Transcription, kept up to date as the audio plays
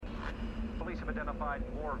have identified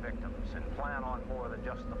more victims and plan on more than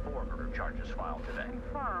just the 4 murder charges filed today.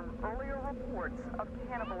 Confirm earlier reports of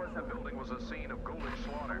cannibalism. The building was a scene of ghoulish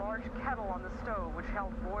slaughter. A large kettle on the stove which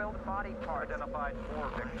held boiled body parts. Identified more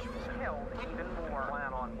victims and Killed even more.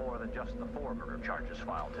 plan on more than just the 4 murder charges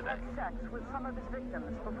filed today. Had sex with some of his victims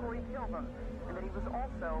before he killed them, and that he was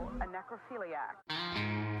also a necrophiliac.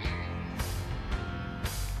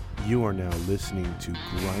 You are now listening to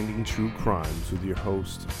Grinding True Crimes with your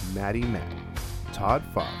hosts, Maddie Matt, Todd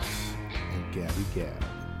Fox, and Gabby Gab.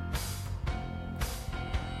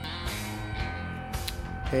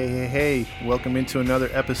 Hey. Welcome into another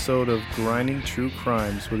episode of Grinding True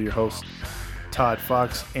Crimes with your hosts, Todd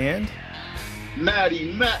Fox and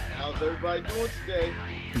Maddie Matt. How's everybody doing today?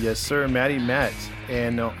 Yes, sir, Maddie Matt.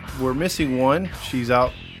 And we're missing one. She's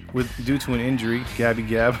out due to an injury, Gabby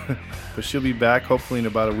Gab. But she'll be back hopefully in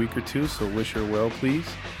about a week or two, so wish her well, please.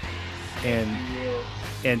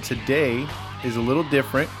 And today is a little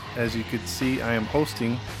different. As you could see, I am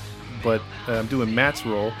hosting, but I'm doing Matt's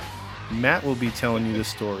role. Matt will be telling you the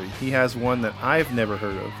story. He has one that I've never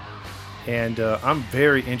heard of, and I'm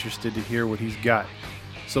very interested to hear what he's got.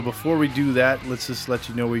 So before we do that, let's just let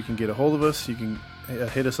you know where you can get a hold of us. You can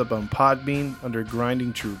hit us up on Podbean under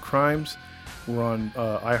Grinding True Crimes. We're on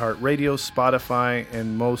iHeartRadio, Spotify,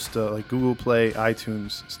 and most like Google Play,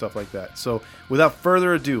 iTunes, stuff like that. So without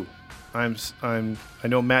further ado, I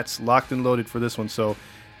know Matt's locked and loaded for this one, so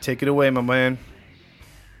take it away, my man.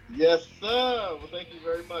 Yes, sir. Well, thank you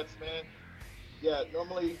very much, man. Yeah,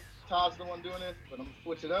 normally Todd's the one doing this, but I'm going to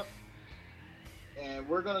switch it up. And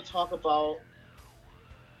we're going to talk about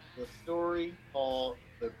the story called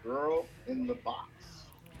The Girl in the Box.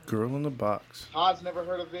 Girl in the Box. Todd's never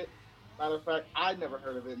heard of it. Matter of fact, I never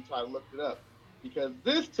heard of it until I looked it up, because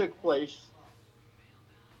this took place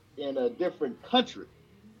in a different country.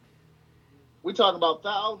 We talk about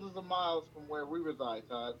thousands of miles from where we reside,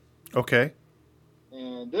 Todd. Okay.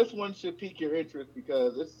 And this one should pique your interest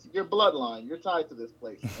because it's your bloodline. You're tied to this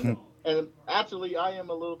place. And actually, I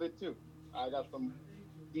am a little bit too. I got some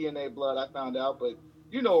DNA blood I found out, but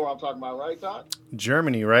you know what I'm talking about, right, Todd?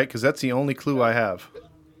 Germany, right? Because that's the only clue I have.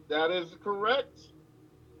 That is correct.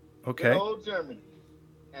 Okay. Old Germany.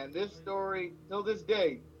 And this story, till this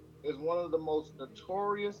day, is one of the most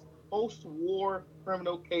notorious post-war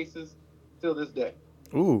criminal cases till this day.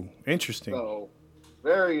 Ooh, interesting. So,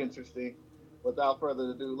 very interesting. Without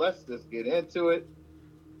further ado, let's just get into it.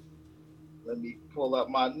 Let me pull up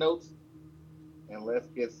my notes and let's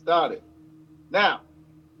get started. Now,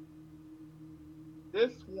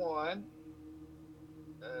 this one,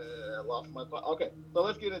 I lost my thought. Okay, so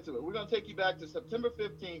let's get into it. We're going to take you back to September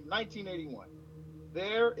 15, 1981.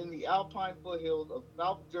 There in the Alpine foothills of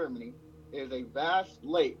South Germany is a vast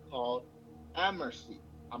lake called Ammersee.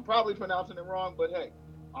 I'm probably pronouncing it wrong, but hey,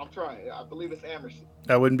 I'm trying. I believe it's Ammersee.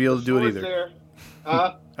 I wouldn't be able to do it either. There,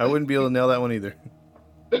 I wouldn't be able to nail that one either.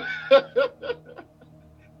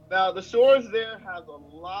 Now, the shores there has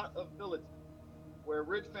a lot of villages where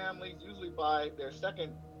rich families usually buy their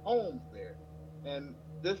second homes there. And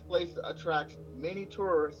this place attracts many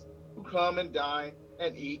tourists who come and dine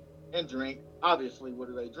and eat and drink. Obviously, what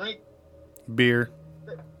do they drink? Beer.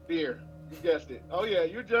 Beer. You guessed it. Oh, yeah,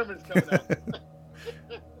 your German's coming out.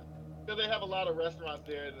 Because they have a lot of restaurants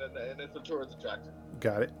there, and it's a tourist attraction.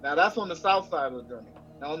 Got it. Now, that's on the south side of Germany.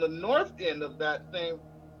 Now, on the north end of that same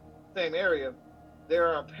area, there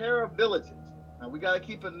are a pair of villages. Now, we got to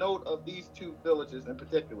keep a note of these two villages in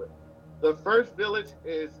particular. The first village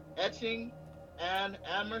is Etching and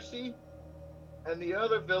Ammersee, and the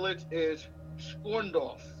other village is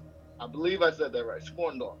Schorndorf. I believe I said that right,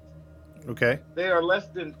 Schorndorf. Okay. They are less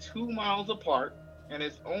than 2 miles apart, and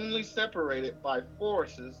it's only separated by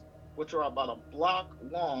forests, which are about a block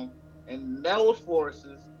long, and those forests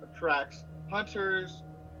attracts hunters,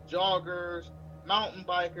 joggers, mountain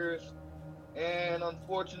bikers, and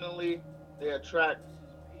unfortunately, they attract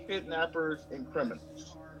kidnappers and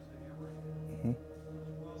criminals. Mm-hmm.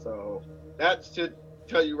 So that should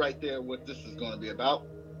tell you right there what this is going to be about,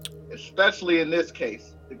 especially in this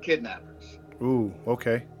case, the kidnappers. Ooh,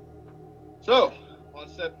 okay. So, on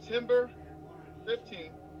September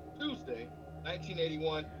 15th, Tuesday,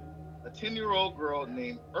 1981, a 10-year-old girl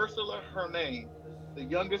named Ursula Herrmann, the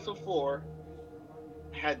youngest of four,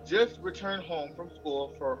 had just returned home from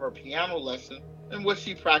school for her piano lesson, in which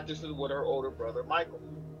she practices with her older brother, Michael.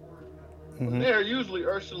 Mm-hmm. From there, usually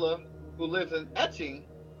Ursula, who lives in Etching,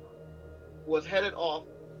 was headed off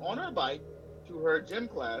on her bike to her gym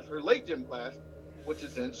class, her late gym class, which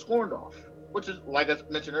is in Schorndorf, which is, like I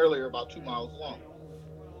mentioned earlier, about 2 miles long.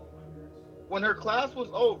 When her class was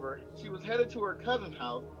over, she was headed to her cousin's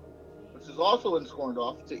house, which is also in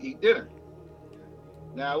Schorndorf, to eat dinner.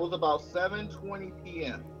 Now, it was about 7:20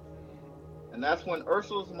 p.m., and that's when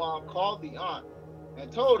Ursula's mom called the aunt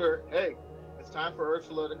and told her, hey, it's time for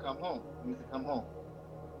Ursula to come home. She needs to come home.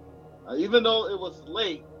 Even though it was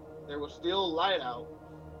late, there was still light out,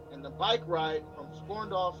 and the bike ride from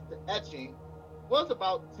Sporndorf to Etching was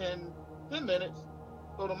about 10 minutes,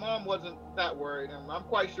 so the mom wasn't that worried, and I'm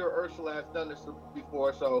quite sure Ursula has done this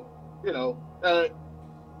before, so,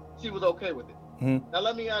 she was okay with it. Mm-hmm. Now,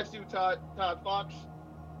 let me ask you, Todd Fox,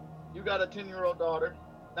 you got a 10-year-old daughter.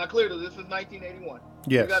 Now, clearly, this is 1981.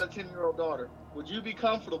 Yes. You got a 10-year-old daughter. Would you be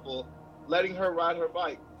comfortable letting her ride her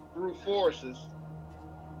bike through forests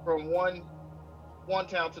from one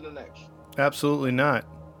town to the next? Absolutely not.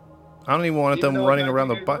 I don't even want Even them though running it's around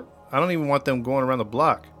the block. I don't even want them going around the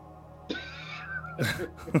block.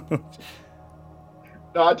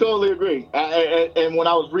 No, I totally agree. And when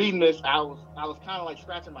I was reading this, I was kind of like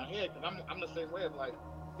scratching my head because I'm the same way. I'm like,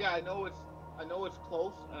 yeah, I know it's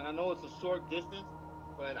close and I know it's a short distance,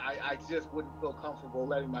 but I just wouldn't feel comfortable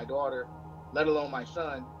letting my daughter, let alone my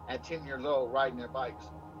son, at 10 years old, riding their bikes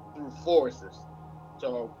through forests.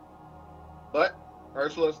 So, but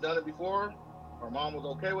Ursula's done it before. Her mom was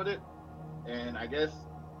okay with it, and I guess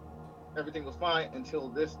everything was fine until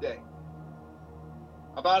this day.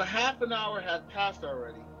 About a half an hour had passed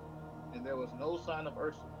already, and there was no sign of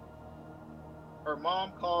Ursula. Her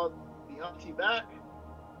mom called the auntie back.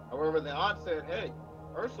 However, the aunt said, hey,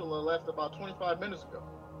 Ursula left about 25 minutes ago.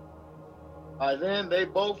 By then, they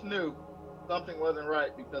both knew something wasn't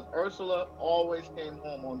right because Ursula always came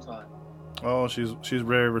home on time. Oh, she's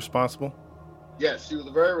very responsible. Yes, she was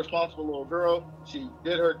a very responsible little girl. She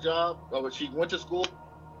did her job. She went to school,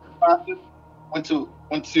 went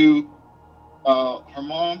to her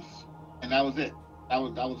mom's, and that was it. That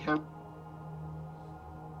was her.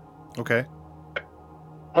 Okay.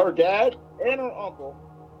 Her dad and her uncle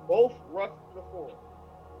both rushed to the forest.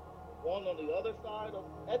 One on the other side of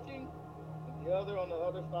Etching, and the other on the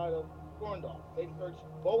other side of Sporndorf. They searched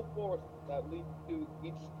both forests that lead to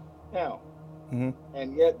each town,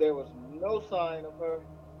 and yet there was no sign of her,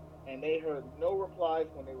 and they heard no replies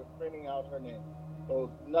when they were screaming out her name. So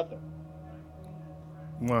nothing.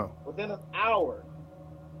 Wow. Within an hour,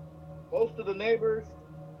 most of the neighbors,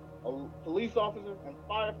 police officers, and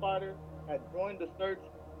firefighters had joined the search,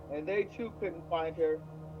 and they too couldn't find her.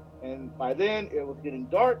 And by then, it was getting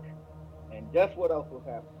dark, and guess what else was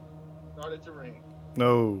happening? It started to rain.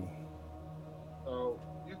 No. So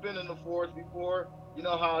you've been in the forest before. You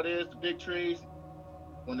know how it is, the big trees.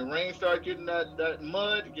 When the rain starts getting that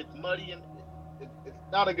mud, it gets muddy, and it's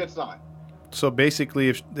not a good sign. So basically,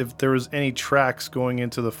 if there was any tracks going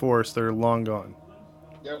into the forest, they're long gone.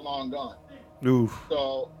 They're long gone. Ooh.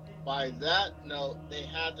 So by that note, they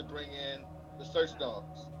had to bring in the search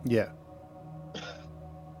dogs. Yeah.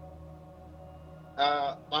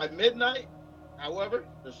 By midnight, however,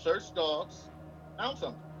 the search dogs found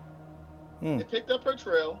something. They picked up her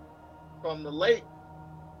trail from a lake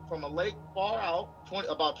far out,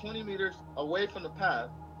 about 20 meters away from the path,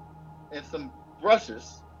 and some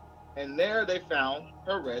brushes, and there they found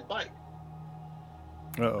her red bike.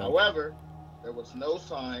 Uh-oh. However, there was no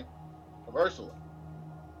sign of Ursula.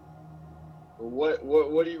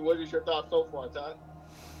 What is your thoughts so far, Todd?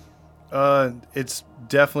 It's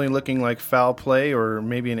definitely looking like foul play, or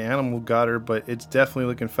maybe an animal got her, but it's definitely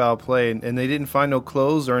looking foul play. And they didn't find no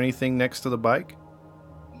clothes or anything next to the bike?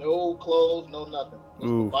 No clothes, no nothing.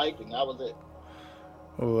 Just Ooh. the bike, and that was it.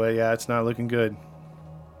 Oh, yeah, it's not looking good.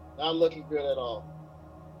 Not looking good at all.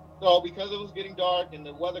 So because it was getting dark and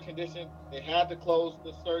the weather condition, they had to close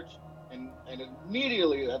the search, and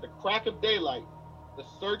immediately at the crack of daylight, the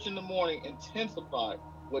search in the morning intensified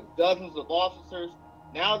with dozens of officers.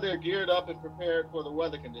 Now they're geared up and prepared for the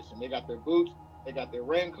weather condition. They got their boots, they got their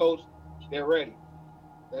raincoats, they're ready.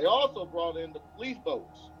 They also brought in the police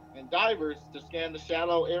boats and divers to scan the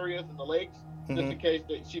shallow areas in the lakes, just in case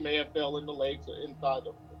that she may have fell in the lakes or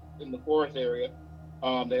in the forest area.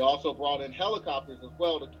 They also brought in helicopters as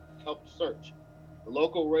well to help the search. The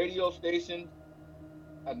local radio station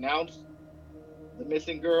announced the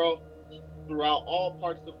missing girl throughout all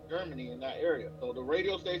parts of Germany in that area. So the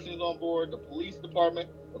radio station is on board, the police department,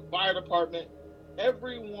 the fire department,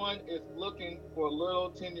 everyone is looking for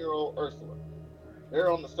little 10-year-old Ursula.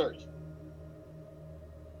 They're on the search.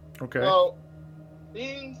 Okay. So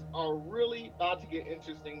things are really about to get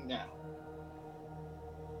interesting now.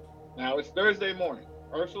 Now it's Thursday morning.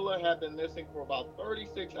 Ursula had been missing for about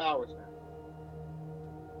 36 hours now.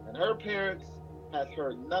 And her parents has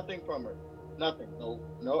heard nothing from her. Nothing.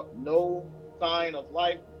 No sign of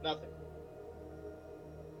life, nothing.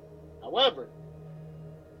 However,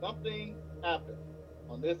 something happened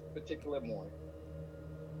on this particular morning.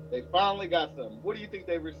 They finally got some. What do you think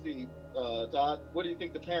they received, Todd? What do you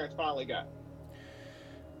think the parents finally got?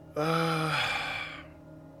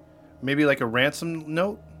 Maybe like a ransom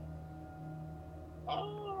note?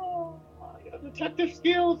 Oh,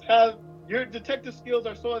 your detective skills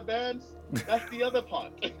are so advanced. That's the other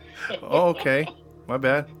part. Oh, okay. My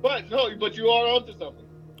bad. But you are onto something.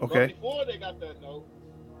 Okay. But before they got that note,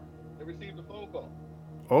 they received a phone call.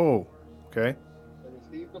 Oh, okay. They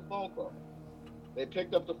received a phone call. They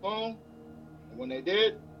picked up the phone, and when they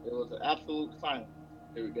did, it was an absolute silence.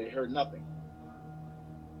 They heard nothing.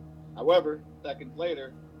 However, seconds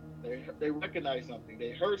later, they recognized something.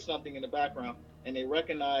 They heard something in the background, and they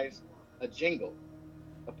recognized a jingle,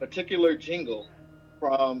 a particular jingle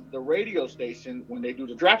from the radio station when they do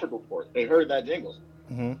the traffic report. They heard that jingle.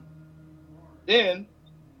 Mm-hmm. Then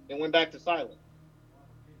it went back to silence.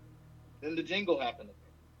 Then the jingle happened again.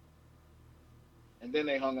 And then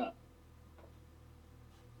they hung up.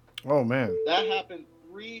 Oh, man. That happened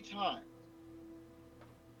 3 times.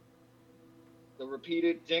 The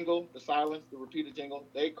repeated jingle, the silence, the repeated jingle.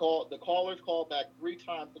 The callers called back 3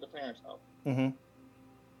 times to the parents' house. Mm-hmm.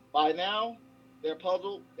 By now, they're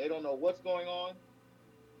puzzled. They don't know what's going on.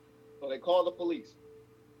 So they call the police.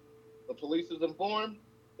 The police is informed.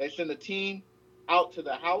 They send a team out to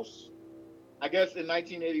the house. I guess in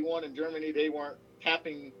 1981 in Germany, they weren't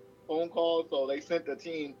tapping phone calls, so they sent a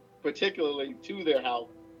team particularly to their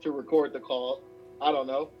house to record the call. I don't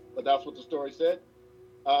know, but that's what the story said.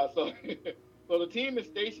 So the team is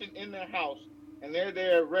stationed in their house, and they're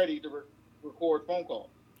there ready to record phone calls.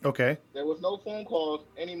 Okay. There was no phone calls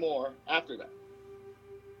anymore after that.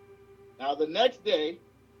 Now, the next day,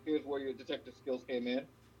 here's where your detective skills came in.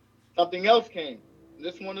 Something else came.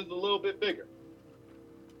 This one is a little bit bigger.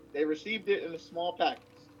 They received it in a small package.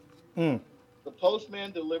 Mm. The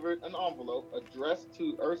postman delivered an envelope addressed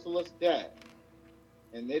to Ursula's dad,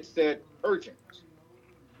 and it said urgent.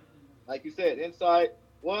 Like you said, inside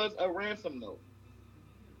was a ransom note.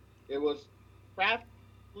 It was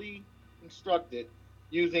craftily constructed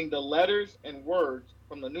using the letters and words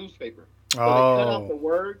from the newspaper. So they cut out the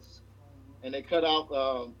words, and they cut out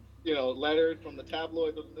letters from the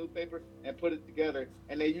tabloids of the newspaper and put it together.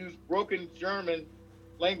 And they used broken German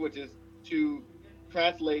languages to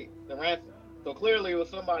translate the ransom. So clearly it was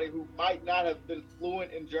somebody who might not have been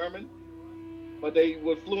fluent in German, but they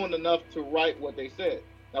were fluent enough to write what they said.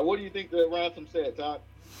 Now, what do you think the ransom said, Todd?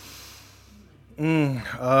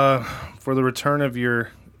 For the return of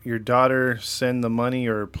your daughter, send the money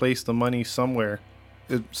or place the money somewhere.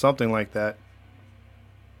 Something like that.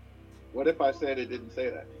 What if I said it didn't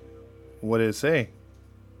say that? What did it say?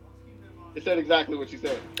 It said exactly what you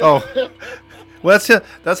said. Oh. Well,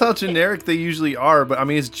 that's how generic they usually are. But, I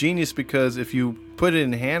mean, it's genius because if you put it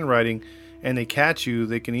in handwriting and they catch you,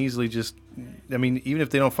 they can easily just... I mean, even if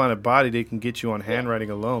they don't find a body, they can get you on handwriting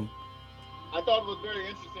alone. I thought it was very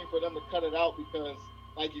interesting for them to cut it out because,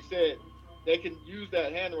 like you said, they can use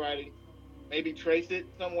that handwriting, maybe trace it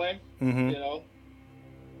some way, Mm-hmm.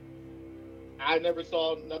 I never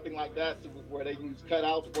saw nothing like that where they used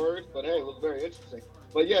cut-out words, but hey, it was very interesting.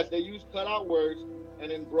 But yes, they used cut-out words,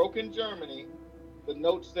 and in broken Germany, the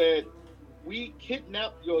note said, "We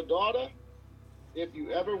kidnapped your daughter. If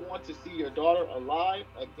you ever want to see your daughter alive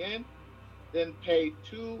again, then pay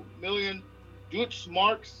 2 million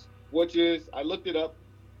Deutschmarks, which is, I looked it up,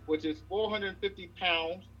 which is 450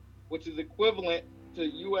 pounds, which is equivalent to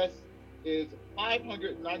US is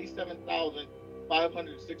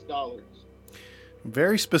 $597,506.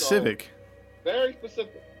 Very specific. So, very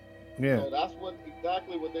specific. Yeah. So that's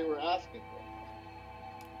exactly what they were asking for.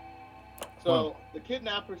 So the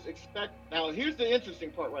kidnappers expect. Now here's the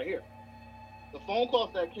interesting part right here. The phone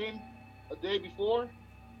calls that came a day before,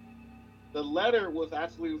 the letter was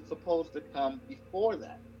actually supposed to come before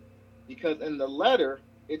that, because in the letter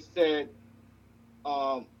it said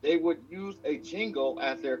they would use a jingle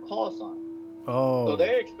as their call sign. Oh. So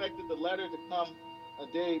they expected the letter to come a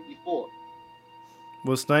day before.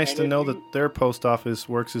 Well, it's nice to know that their post office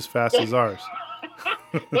works as fast as ours.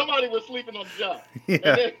 Somebody was sleeping on the job.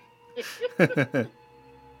 Yeah.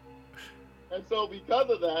 And so because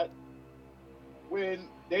of that, when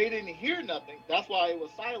they didn't hear nothing, that's why it was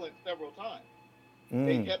silent several times.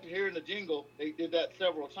 They kept hearing the jingle. They did that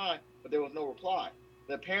several times, but there was no reply.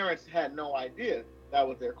 The parents had no idea that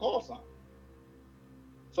was their call sign.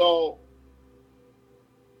 So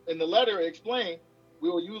in the letter, it explained, we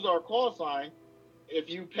will use our call sign. If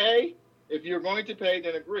you pay, if you're going to pay,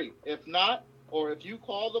 then agree. If not, or if you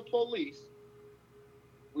call the police,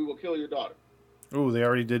 we will kill your daughter. Oh, they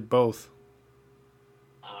already did both.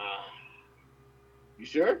 You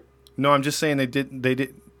sure? No, I'm just saying they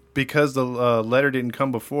did. because the letter didn't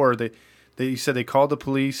come before, they said they called the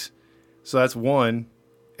police, so that's one,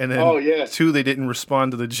 and then two, they didn't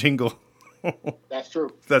respond to the jingle. That's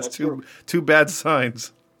true. That's two bad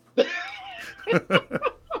signs. Now,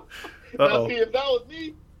 see, if that was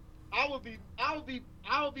me, I would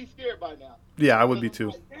be scared by now. Yeah, I would be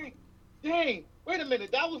too. Like, dang, wait a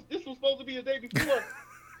minute, this was supposed to be the day before.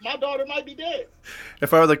 My daughter might be dead.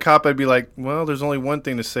 If I were the cop, I'd be like, well, there's only one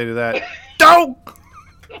thing to say to that. Don't!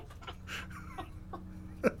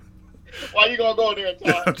 Why you gonna go there,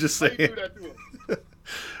 Todd? I'm just saying. Why you do that to him?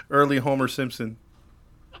 Early Homer Simpson.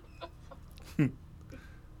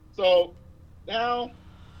 So now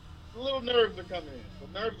the little nerves are coming in.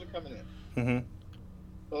 Mm-hmm.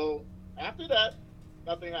 So after that,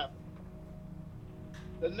 nothing happened.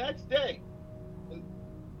 The next day,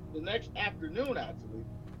 the next afternoon actually,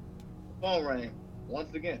 the phone rang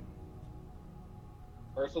once again.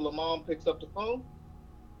 Ursula mom picks up the phone.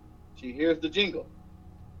 She hears the jingle.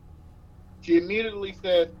 She immediately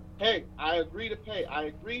says, "Hey, I agree to pay. I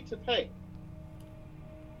agreed to pay."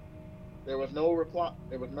 There was no reply.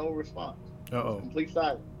 There was no response. Complete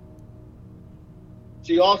silence.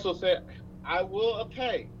 She also said, "I will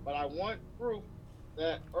pay, but I want proof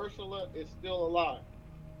that Ursula is still alive."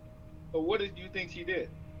 So what did you think she did?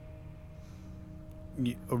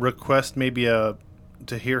 A request, maybe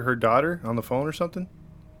to hear her daughter on the phone or something?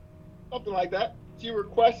 Something like that. She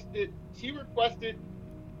requested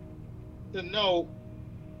to know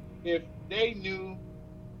if they knew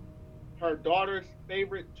her daughter's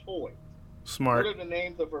favorite toy. Smart. What are the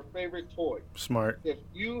names of her favorite toys? Smart. If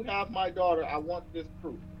you have my daughter, I want this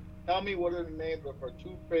proof. Tell me what are the names of her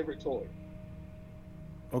two favorite toys.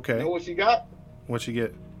 Okay. You know what she got? What'd she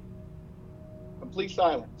get? Complete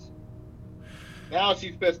silence. Now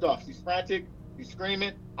she's pissed off. She's frantic. She's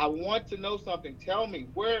screaming. I want to know something. Tell me,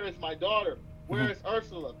 where is my daughter? Where is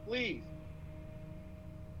Ursula? Please.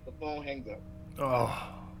 The phone hangs up.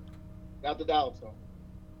 Oh. Got the dial tone.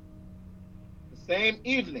 The same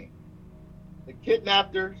evening, the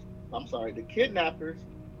kidnappers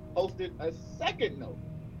posted a second note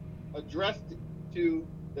addressed to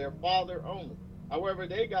their father only. However,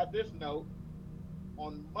 they got this note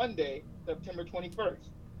on Monday, September 21st.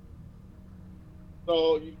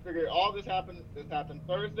 So you figure all this happened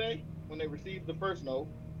Thursday when they received the first note.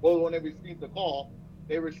 Well, when they received the call,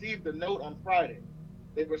 they received the note on Friday.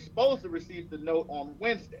 They were supposed to receive the note on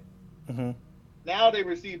Wednesday. Mm-hmm. Now they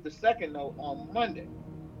received the second note on Monday.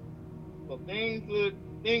 So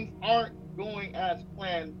things aren't going as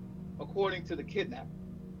planned according to the kidnapper.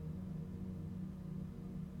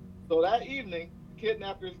 So that evening,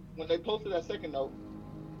 kidnappers, when they posted that second note,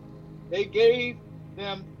 they gave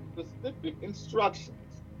them specific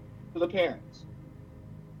instructions to the parents.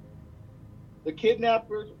 The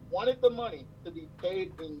kidnappers wanted the money to be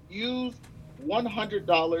paid in used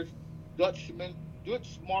 $100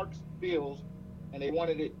 Deutschmarks bills, and they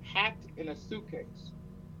wanted it packed in a suitcase.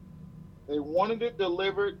 They wanted it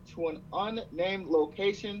delivered to an unnamed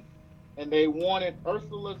location, and they wanted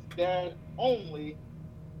Ursula's dad only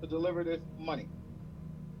to deliver this money.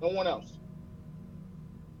 No one else.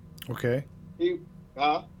 Okay.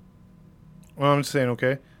 Well, I'm just saying,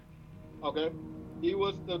 okay. Okay. He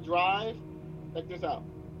was to drive, check this out.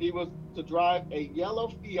 He was to drive a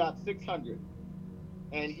yellow Fiat 600,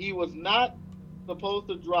 and he was not supposed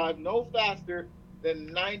to drive no faster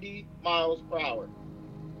than 90 miles per hour.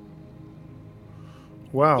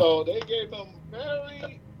 Wow. So they gave him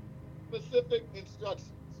very specific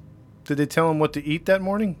instructions. Did they tell him what to eat that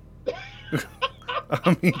morning?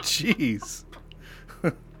 I mean, jeez.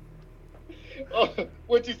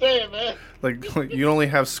 What you saying, man? Like you only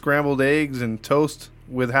have scrambled eggs and toast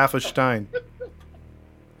with half a Stein.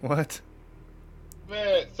 What?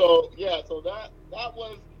 Man, so that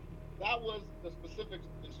was the specific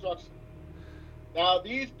instruction. Now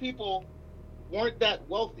these people weren't that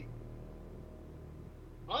wealthy.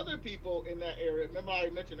 Other people in that area, remember I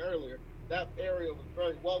mentioned earlier, that area was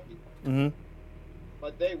very wealthy. Mm-hmm.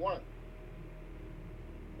 But they weren't.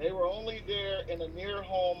 They were only there in a near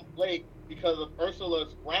home lake because of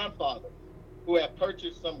Ursula's grandfather, who had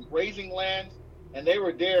purchased some grazing lands, and they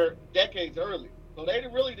were there decades early. So they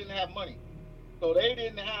really didn't have money. So they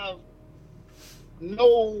didn't have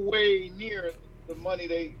no way near the money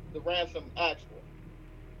the ransom asked for.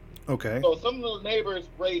 Okay. So some of the neighbors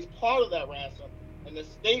raised part of that ransom, and the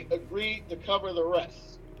state agreed to cover the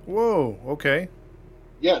rest. Whoa, okay.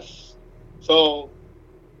 Yes. So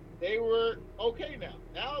they were okay now.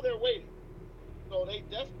 Now they're waiting. So they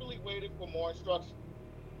desperately waited for more instructions.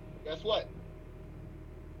 Guess what?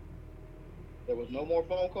 There was no more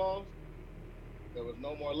phone calls. There was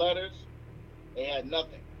no more letters. They had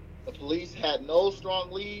nothing. The police had no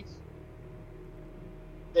strong leads.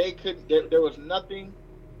 They couldn't. There was nothing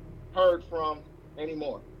heard from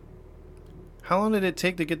anymore. How long did it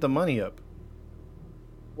take to get the money up?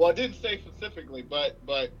 Well, it didn't say specifically, but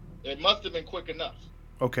it must have been quick enough.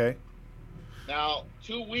 Okay. Now,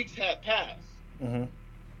 2 weeks had passed, Mm-hmm.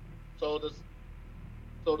 so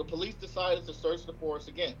the police decided to search the forest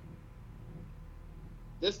again.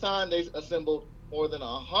 This time, they assembled more than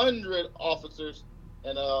 100 officers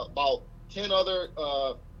and about 10 other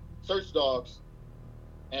search dogs,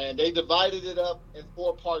 and they divided it up in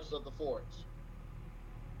 4 parts of the forest.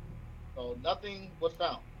 So nothing was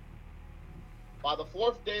found. By the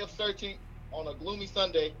 4th day of searching on a gloomy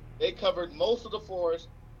Sunday, they covered most of the forest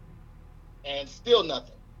and still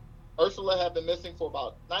nothing. Ursula had been missing for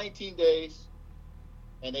about 19 days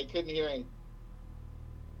and they couldn't hear anything.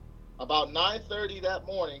 About 9:30 that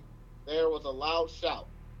morning, there was a loud shout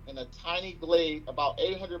in a tiny glade about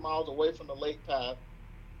 800 miles away from the lake path.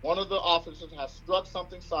 One of the officers had struck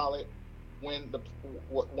something solid when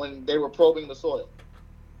they were probing the soil.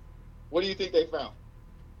 What do you think they found?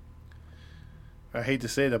 I hate to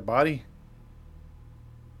say the body.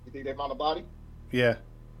 You think they found a body? Yeah.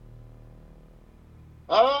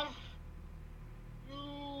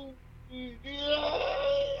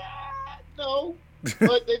 No,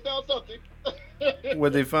 but they found something.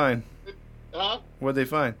 What'd they find? Huh? What'd they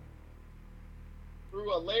find?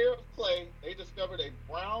 Through a layer of clay, they discovered a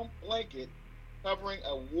brown blanket covering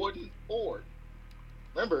a wooden board.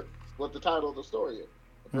 Remember what the title of the story is: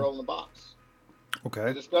 "The Girl in the Box." They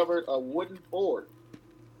Okay. discovered a wooden board.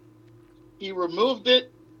 He removed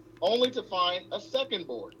it only to find a second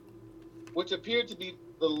board, which appeared to be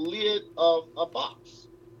the lid of a box.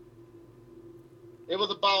 It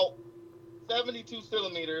was about 72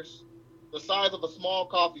 centimeters, the size of a small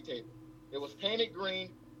coffee table. It was painted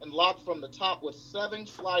green and locked from the top with 7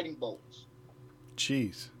 sliding bolts.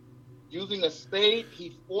 Jeez. Using a spade,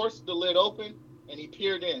 he forced the lid open and he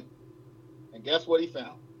peered in. And guess what he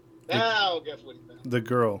found? Now, guess what he found? The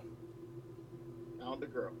girl. Found the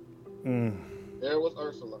girl. Mm. There was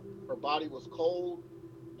Ursula. Her body was cold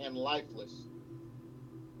and lifeless.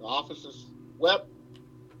 The officers wept.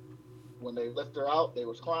 When they lifted her out, they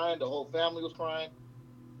was crying. The whole family was crying.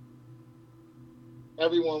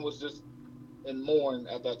 Everyone was just in mourn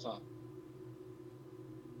at that time.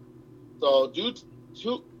 So, due to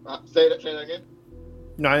say that again.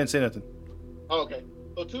 No, I didn't say nothing. Oh, okay.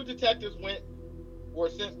 So 2 detectives were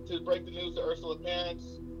sent to break the news to Ursula's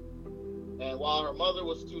parents. And while her mother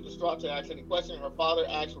was too distraught to ask any questions, her father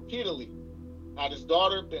asked repeatedly, had his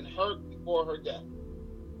daughter been hurt before her death?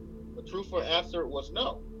 The truthful answer was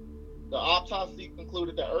no. The autopsy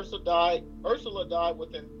concluded that Ursula died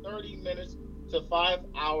within 30 minutes to 5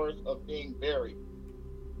 hours of being buried.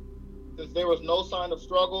 Since there was no sign of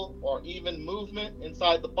struggle or even movement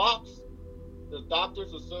inside the box, the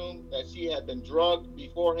doctors assumed that she had been drugged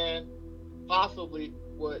beforehand, possibly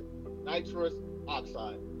with nitrous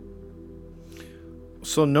oxide.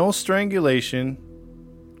 So no strangulation,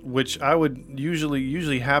 which I would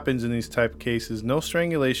usually happens in these type of cases. No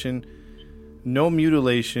strangulation, no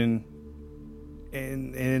mutilation,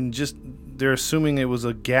 and just they're assuming it was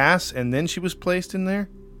a gas and then she was placed in there?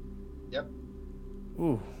 Yep.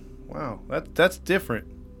 Ooh, wow. That's different.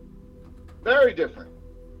 Very different.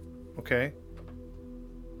 Okay.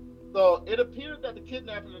 So it appeared that the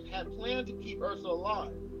kidnappers had planned to keep Ursula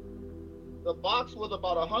alive. The box was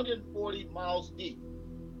about 140 miles deep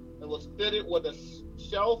and was fitted with a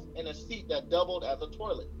shelf and a seat that doubled as a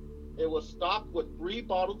toilet. It was stocked with 3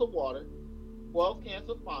 bottles of water, 12 cans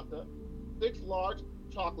of Fanta, 6 large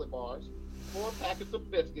chocolate bars, 4 packets of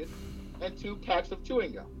biscuits, and 2 packs of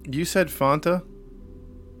chewing gum. You said Fanta?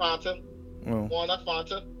 Fanta. Well, Well, not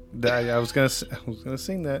Fanta. I was gonna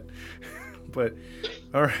sing that, but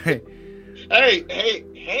all right. Hey!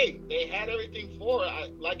 They had everything for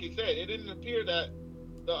it. Like you said, it didn't appear that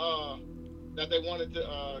that they wanted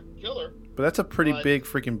to kill her. But that's a pretty But- big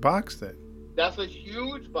freaking box then. That's a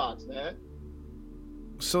huge box, man.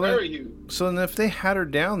 So Very then, huge. so then if they had her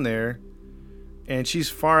down there, and she's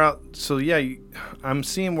far out, so yeah, I'm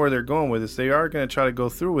seeing where they're going with this. They are gonna try to go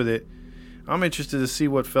through with it. I'm interested to see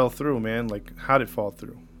what fell through, man. Like, how did it fall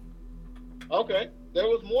through? Okay. There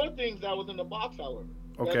was more things that was in the box, however.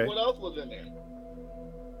 Okay. Guess what else was in there?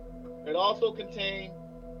 It also contained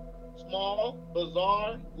small,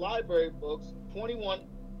 bizarre library books, 21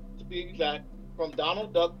 to be exact, from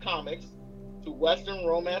Donald Duck comics to Western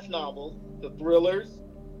romance novels to thrillers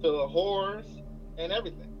to horrors and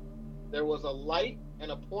everything. There was a light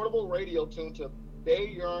and a portable radio tuned to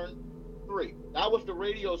Bayern 3. That was the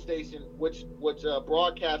radio station which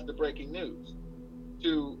broadcast the breaking news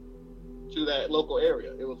to to that local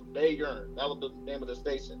area. It was Bayern. That was the name of the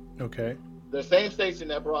station. Okay. The same station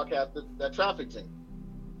that broadcast that traffic jam.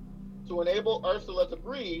 To enable Ursula to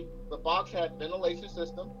breathe, the box had ventilation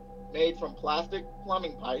system made from plastic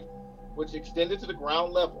plumbing pipe, which extended to the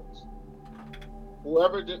ground levels.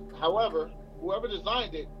 However, whoever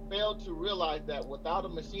designed it failed to realize that without a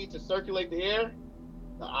machine to circulate the air,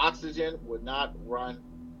 the oxygen would not run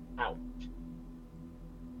out.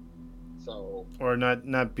 So, or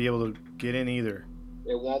not be able to get in either.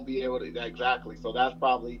 It won't be able to, exactly. So that's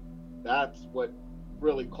what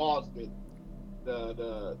really caused it,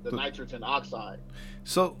 the nitrogen oxide.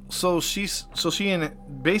 So she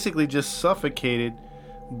basically just suffocated,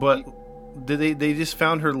 but did they just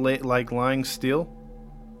found her like lying still?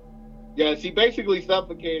 Yeah, she basically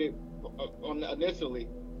suffocated initially,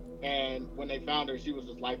 and when they found her, she was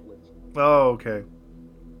just lifeless. Oh, okay.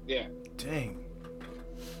 Yeah. Dang.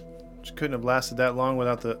 She couldn't have lasted that long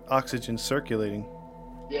without the oxygen circulating.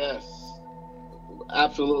 Yes.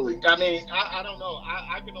 Absolutely. I mean, I don't know.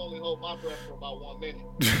 I can only hold my breath for about 1 minute.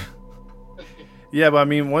 Yeah, but I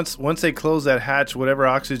mean, once they close that hatch, whatever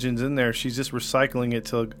oxygen's in there, she's just recycling it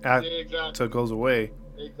till it goes away.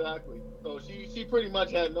 Exactly. So she pretty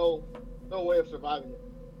much had no way of surviving it.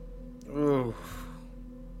 Ooh.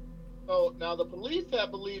 So now the police had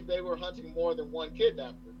believed they were hunting more than one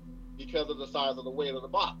kidnapper because of the size of the weight of the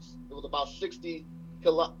box. It was about 60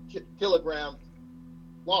 kilograms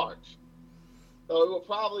large. So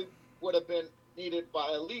it would have been needed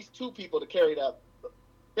by at least 2 people to carry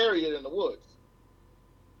it in the woods.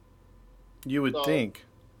 You would think.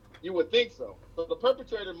 You would think so. So the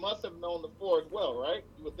perpetrator must have known the floor as well, right?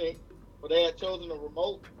 You would think. But they had chosen a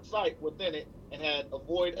remote site within it and had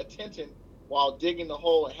avoided attention while digging the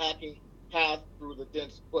hole and hacking paths through the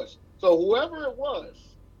dense bush. So whoever it was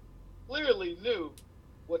clearly knew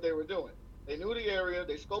what they were doing. They knew the area.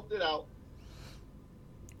 They scoped it out.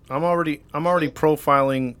 I'm already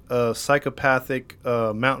profiling a psychopathic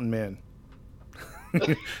mountain man.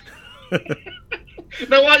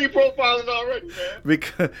 Now, why are you profiling already,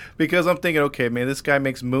 man? Because I'm thinking, okay, man, this guy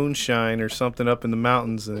makes moonshine or something up in the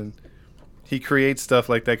mountains, and he creates stuff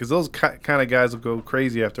like that. Because those kind of guys will go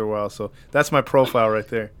crazy after a while. So that's my profile right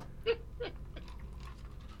there.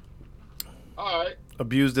 All right.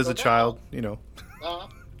 Abused as a child,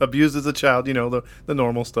 Abused as a child, the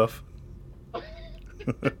normal stuff.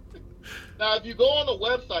 Now, if you go on the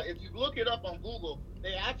website, if you look it up on Google,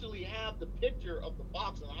 they actually have the picture of the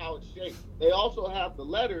box and how it's shaped. They also have the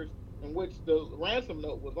letters in which the ransom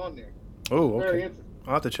note was on there. Oh, okay. Very interesting.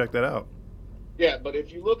 I'll have to check that out. Yeah, but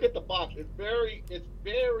if you look at the box, it's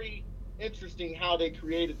very interesting how they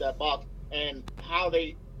created that box and how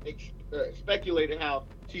they speculated how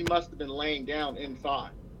she must have been laying down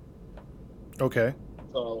inside. Okay.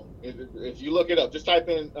 So if you look it up, just type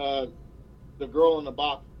in the girl in the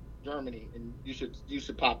box, Germany, and you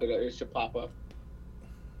should pop it up. It should pop up.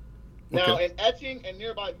 Now, in Etching and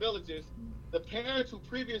nearby villages, the parents who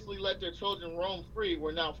previously let their children roam free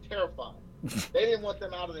were now terrified. They didn't want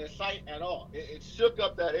them out of their sight at all. It shook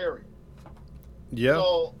up that area. Yeah.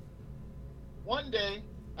 So one day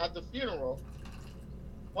of the funeral,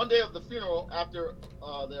 after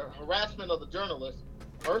the harassment of the journalist,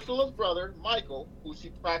 Ursula's brother, Michael, who she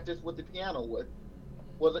practiced with the piano with,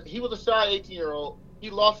 he was a shy 18-year-old. He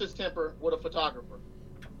lost his temper with a photographer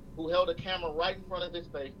who held a camera right in front of his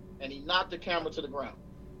face, and he knocked the camera to the ground.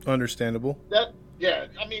 Understandable. Yeah,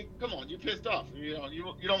 I mean, come on, you're pissed off. You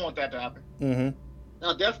don't want that to happen. Mm-hmm.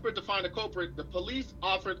 Now, desperate to find a culprit, the police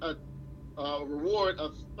offered a reward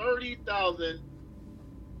of 30,000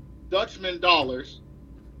 Dutchman dollars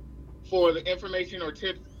for the information or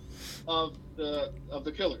tips of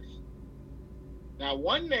the killers. Now,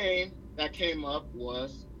 one name that came up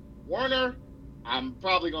was Werner. I'm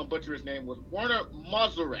probably gonna butcher his name. Was Werner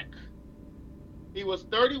Mazurek. He was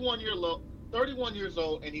 31 years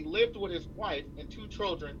old, and he lived with his wife and 2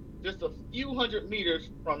 children just a few hundred meters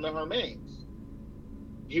from the Hermains.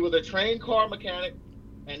 He was a trained car mechanic,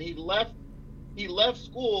 and he left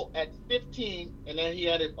school at 15, and then he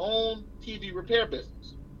had his own TV repair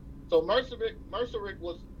business. So Mercerick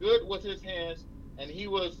was good with his hands, and he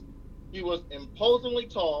was imposingly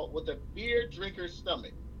tall with a beer drinker's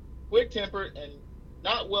stomach, quick-tempered, and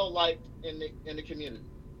not well liked in the community.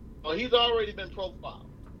 So he's already been profiled.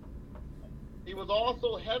 He was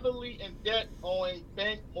also heavily in debt, owing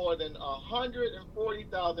bank more than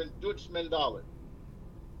 140,000 Dutchman dollars.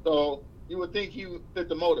 So you would think he would fit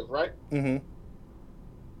the motive, right? Mm-hmm.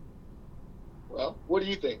 Well, what do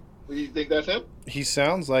you think? Do you think that's him? He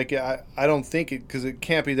sounds like it. I don't think it, because it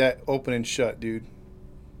can't be that open and shut, dude.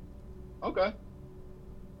 Okay.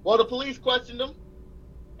 Well, the police questioned him,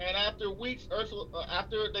 And after weeks,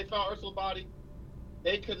 after they found Ursula's body,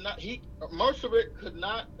 Mercevic could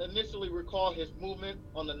not initially recall his movement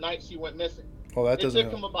on the night she went missing. Oh, that It doesn't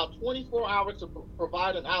took help. him about 24 hours to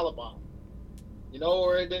provide an alibi. You know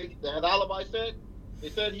where that alibi said? They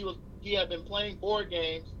said he had been playing board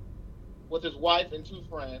games with his wife and 2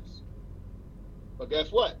 friends. But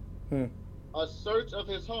guess what? A search of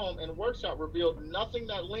his home and workshop revealed nothing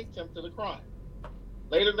that linked him to the crime.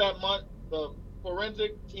 Later that month, the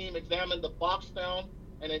forensic team examined the box found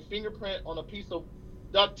and a fingerprint on a piece of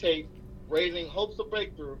duct tape, raising hopes of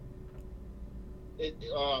breakthrough. It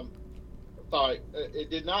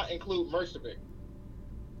did not include Mercevic.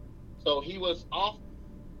 So he was off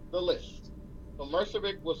the list. So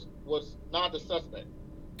Mercevic was not the suspect.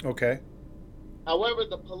 Okay. However,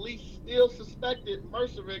 the police still suspected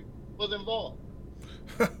Mercevic was involved.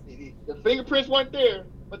 The fingerprints weren't there,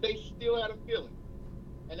 but they still had a feeling.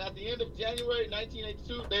 And at the end of January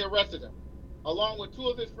 1982, they arrested him, along with 2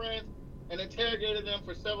 of his friends, and interrogated them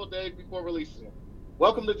for several days before releasing him.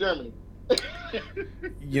 Welcome to Germany.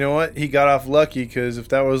 You know what? He got off lucky, because if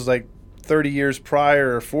that was like 30 years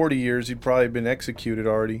prior or 40 years, he'd probably been executed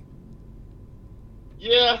already.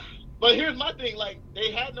 Yeah, but here's my thing. Like,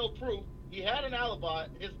 they had no proof. He had an alibi.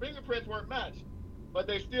 His fingerprints weren't matched. But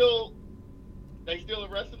they still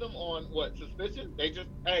arrested him on what, suspicion? They just,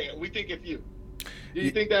 hey, we think it's you. Do you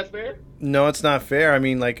think that's fair? No, it's not fair. I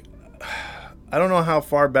mean, like, I don't know how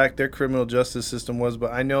far back their criminal justice system was,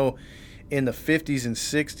 but I know in the 50s and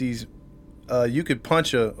 60s, you could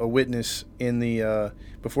punch a witness in the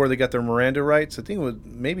before they got their Miranda rights. I think it was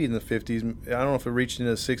maybe in the 50s. I don't know if it reached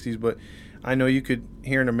into the 60s, but I know you could,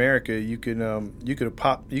 here in America, you could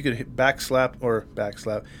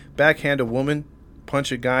backhand a woman,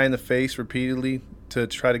 punch a guy in the face repeatedly to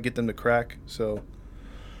try to get them to crack. So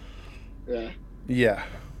yeah,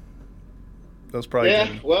 that was probably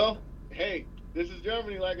good. Well, hey, this is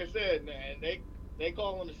Germany, like I said, man. They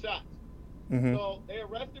calling the shots. Mm-hmm. So they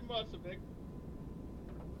arrested Mercevic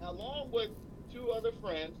along with 2 other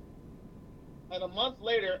friends, and a month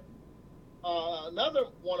later, another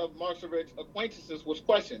one of Mercevic's acquaintances was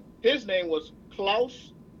questioned. His name was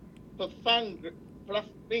Klaus Pfaffinger.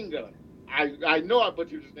 I know I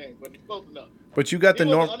butchered his name, but it's close enough. But you got the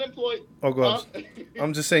normal. Unemployed. Oh, go ahead.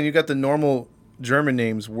 I'm just saying, you got the normal German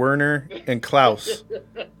names, Werner and Klaus.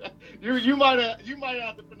 you might have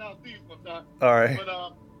to pronounce these sometime. All right.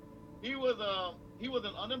 But he was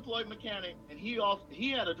an unemployed mechanic, and he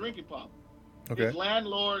had a drinking problem. Okay. His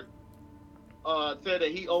landlord said that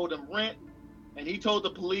he owed him rent, and he told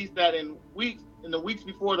the police that in the weeks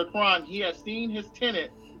before the crime, he had seen his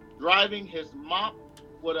tenant driving his mop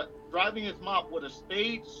with a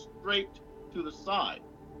spade scraped to the side.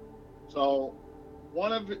 So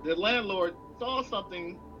the landlord saw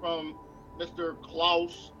something from Mr.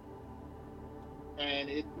 Klaus, and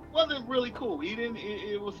it wasn't really cool.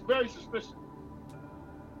 It was very suspicious.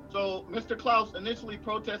 So Mr. Klaus initially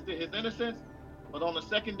protested his innocence, but on the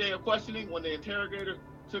second day of questioning, when the interrogator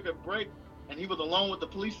took a break and he was alone with the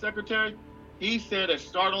police secretary, he said a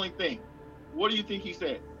startling thing. What do you think he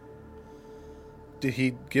said? Did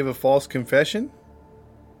he give a false confession?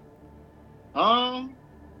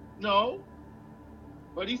 No.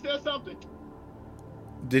 But he said something.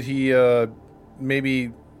 Did he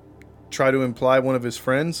maybe try to imply one of his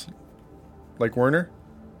friends, like Werner?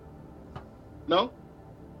 No.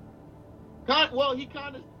 Well, he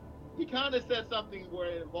kind of said something where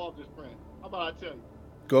it involved his friend. How about I tell you?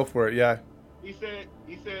 Go for it. Yeah. He said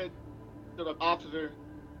to the officer,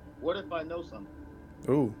 "What if I know something?"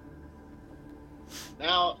 Ooh.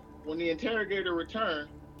 Now, when the interrogator returned,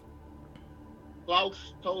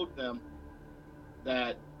 Klaus told them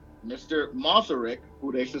that Mr. Masaryk,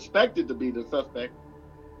 who they suspected to be the suspect,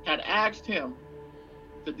 had asked him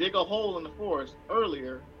to dig a hole in the forest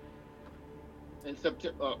earlier of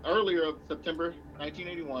September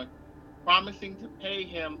 1981, promising to pay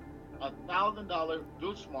him $1,000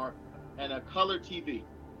 Deutschmark and a color TV.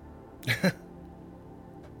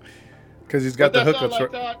 Because he's got the Does that sound hookups,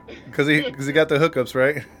 like right? that? Because he got the hookups,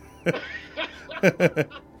 right?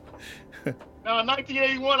 Now, in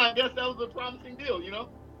 1981, I guess that was a promising deal, you know?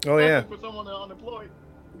 Oh, yeah. For someone unemployed.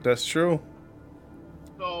 That's true.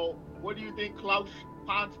 So, what do you think Klaus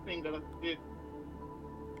Pfaffinger did?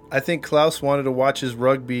 I think Klaus wanted to watch his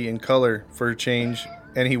rugby in color for a change,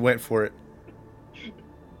 and he went for it.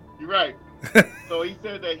 You're right. So he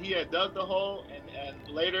said that he had dug the hole and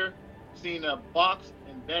later seen a box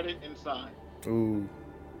embedded inside. Ooh.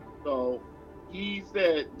 So he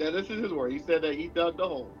said that this is his word. He said that he dug the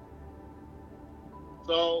hole.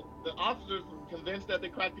 So the officers were convinced that they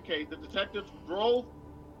cracked the case. The detectives drove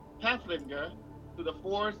Pfaffinger to to the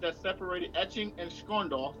forest that separated Etching and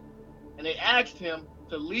Schorndorf, and they asked him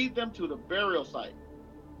to lead them to the burial site.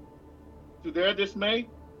 To their dismay,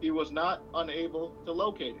 he was not unable to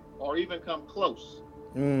locate it or even come close.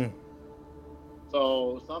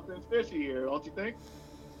 So something's fishy here, don't you think?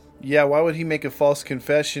 Yeah, why would he make a false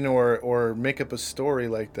confession or make up a story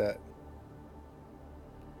like that?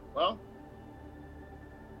 Well,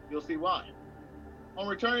 you'll see why. On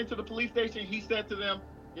returning to the police station, he said to them,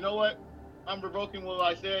 "You know what? I'm revoking what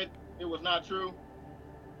I said. It was not true.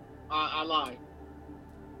 I lied."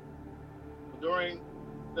 During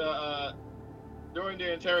the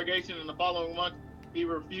interrogation in the following month, he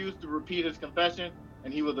refused to repeat his confession,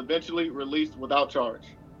 and he was eventually released without charge.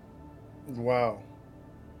 Wow.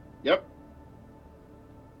 Yep.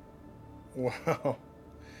 Wow.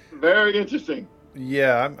 Very interesting.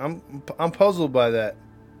 Yeah, I'm puzzled by that.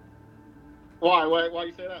 Why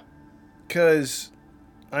you say that? Because,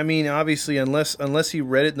 I mean, obviously, unless he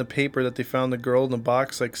read it in the paper that they found the girl in the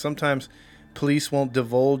box, like sometimes police won't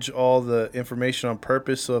divulge all the information on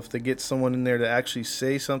purpose. So if they get someone in there to actually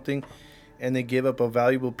say something and they give up a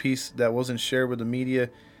valuable piece that wasn't shared with the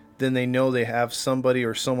media, then they know they have somebody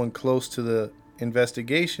or someone close to the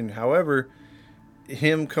investigation. However,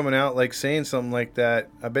 him coming out like saying something like that,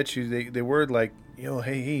 I bet you they were like,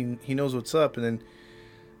 hey, he knows what's up. And then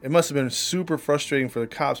it must have been super frustrating for the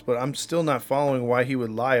cops, but I'm still not following why he would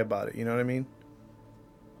lie about it. You know what I mean?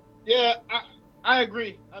 Yeah, I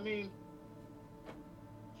agree. I mean,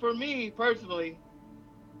 for me personally,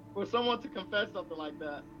 for someone to confess something like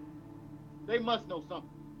that, they must know something.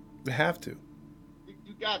 They have to.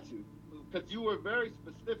 You got to, because you were very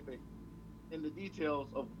specific in the details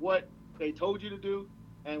of what they told you to do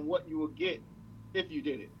and what you would get if you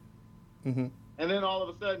did it. Mm-hmm. And then all of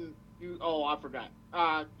a sudden, I forgot.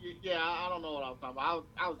 Yeah, I don't know what I was talking about.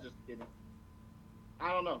 I was just kidding.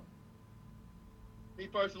 I don't know. Me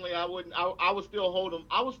personally, I wouldn't. I would still hold him.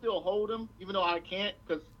 I would still hold him, even though I can't,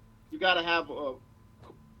 because you got to have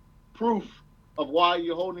proof of why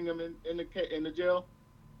you're holding him in the jail.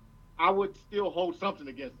 I would still hold something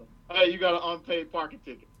against him. Hey, you got an unpaid parking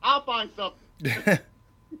ticket. I'll find something.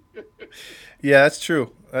 Yeah, that's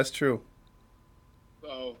true. That's true.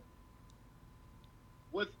 So,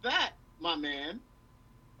 with that, my man,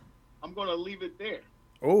 I'm going to leave it there.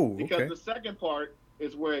 Oh, because okay. the second part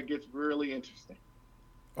is where it gets really interesting.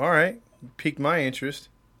 All right. Piqued my interest.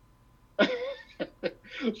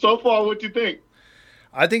 So far, what you think?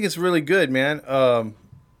 I think it's really good, man.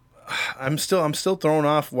 I'm still thrown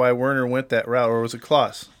off why Werner went that route, or was it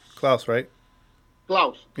Klaus? Klaus, right?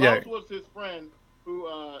 Klaus. Yeah. Klaus was his friend who,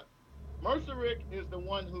 Mercerick is the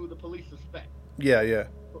one who the police suspect. Yeah, yeah.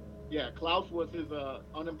 Yeah, Klaus was his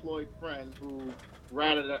unemployed friend who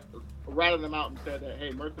ratted him out and said that,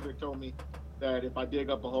 hey, Mercerick told me that if I dig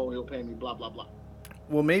up a hole, he'll pay me, blah, blah, blah.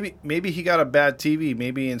 Well, maybe he got a bad TV.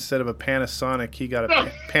 Maybe instead of a Panasonic, he got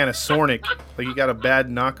a Panasonic. Like he got a bad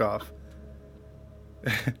knockoff.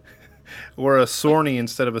 Or a Sony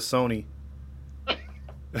instead of a Sony.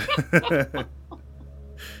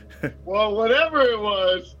 Well, whatever it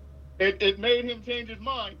was, it made him change his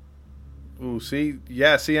mind. Ooh, see,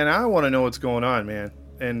 and I want to know what's going on, man.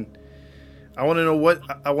 And I want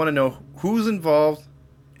to know who's involved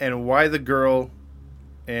and why the girl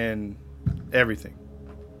and everything.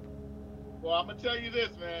 Well, I'm going to tell you this,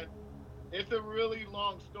 man. It's a really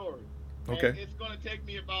long story. Okay. And it's going to take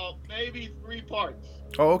me about maybe 3 parts.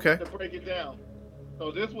 Oh, okay. To break it down.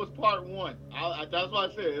 So this was part 1. That's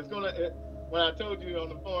what I said. It's going to, when I told you on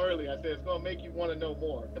the phone earlier, I said it's going to make you want to know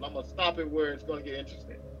more. And I'm going to stop it where it's going to get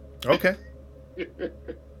interesting. Okay.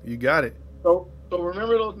 You got it. So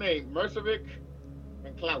remember those names, Mercerick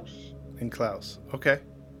and Klaus. Okay.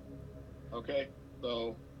 Okay.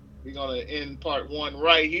 So we're going to end part 1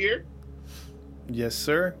 right here. Yes,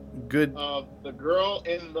 sir. Good. The girl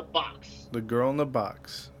in the box. The girl in the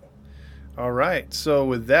box. All right. So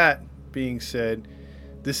with that being said,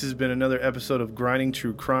 this has been another episode of Grinding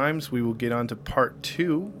True Crimes. We will get on to part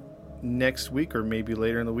 2 next week, or maybe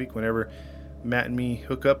later in the week, whenever Matt and me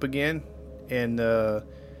hook up again. And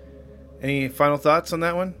any final thoughts on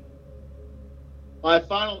that one? My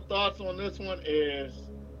final thoughts on this one is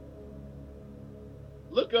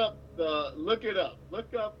look up the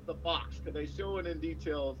box, because they show it in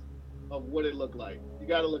details of what it looked like. You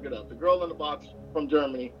got to look it up. The girl in the box from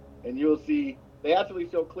Germany, and you'll see they actually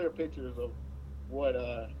show clear pictures of what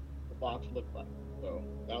the box looked like. So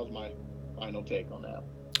that was my final take on that.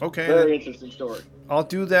 Okay. Very interesting story. I'll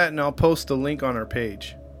do that, and I'll post the link on our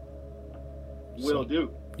page. Will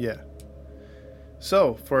do. Yeah.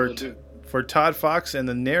 So for Todd Fox and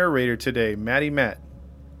the narrator today, Matty Matt.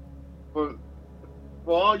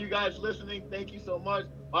 for all you guys listening, thank you so much.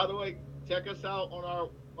 By the way, check us out on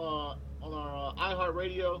our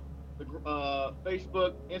iHeartRadio,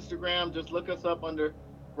 Facebook, Instagram. Just look us up under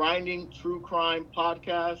Grinding True Crime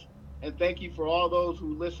Podcast. And thank you for all those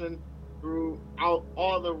who listen throughout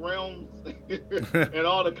all the realms and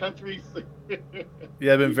all the countries.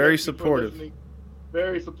 Yeah, I've been very supportive.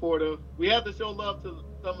 Very supportive. We have to show love to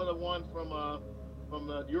some of the ones from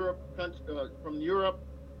Europe. From Europe,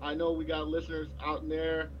 I know we got listeners out in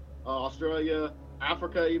there, Australia,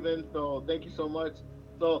 Africa, even. So thank you so much.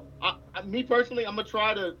 So, me personally, I'm gonna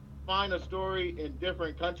try to find a story in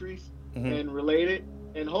different countries and relate it.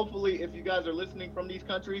 And hopefully, if you guys are listening from these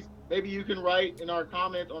countries, maybe you can write in our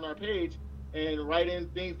comments on our page and write in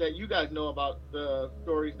things that you guys know about the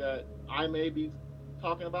stories that I may be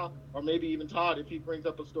talking about, or maybe even Todd if he brings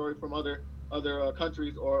up a story from other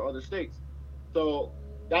countries or other states. So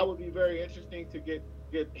that would be very interesting to get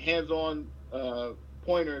hands-on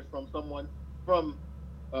pointers from someone from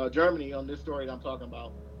Germany on this story that I'm talking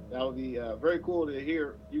about. That would be very cool to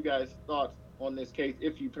hear you guys' thoughts on this case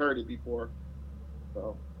if you've heard it before.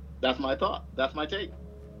 So that's my thought. That's my take.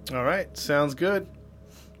 All right. Sounds good.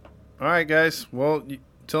 All right, guys. Well,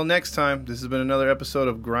 till next time, this has been another episode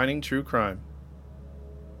of Grinding True Crime.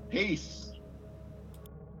 Peace.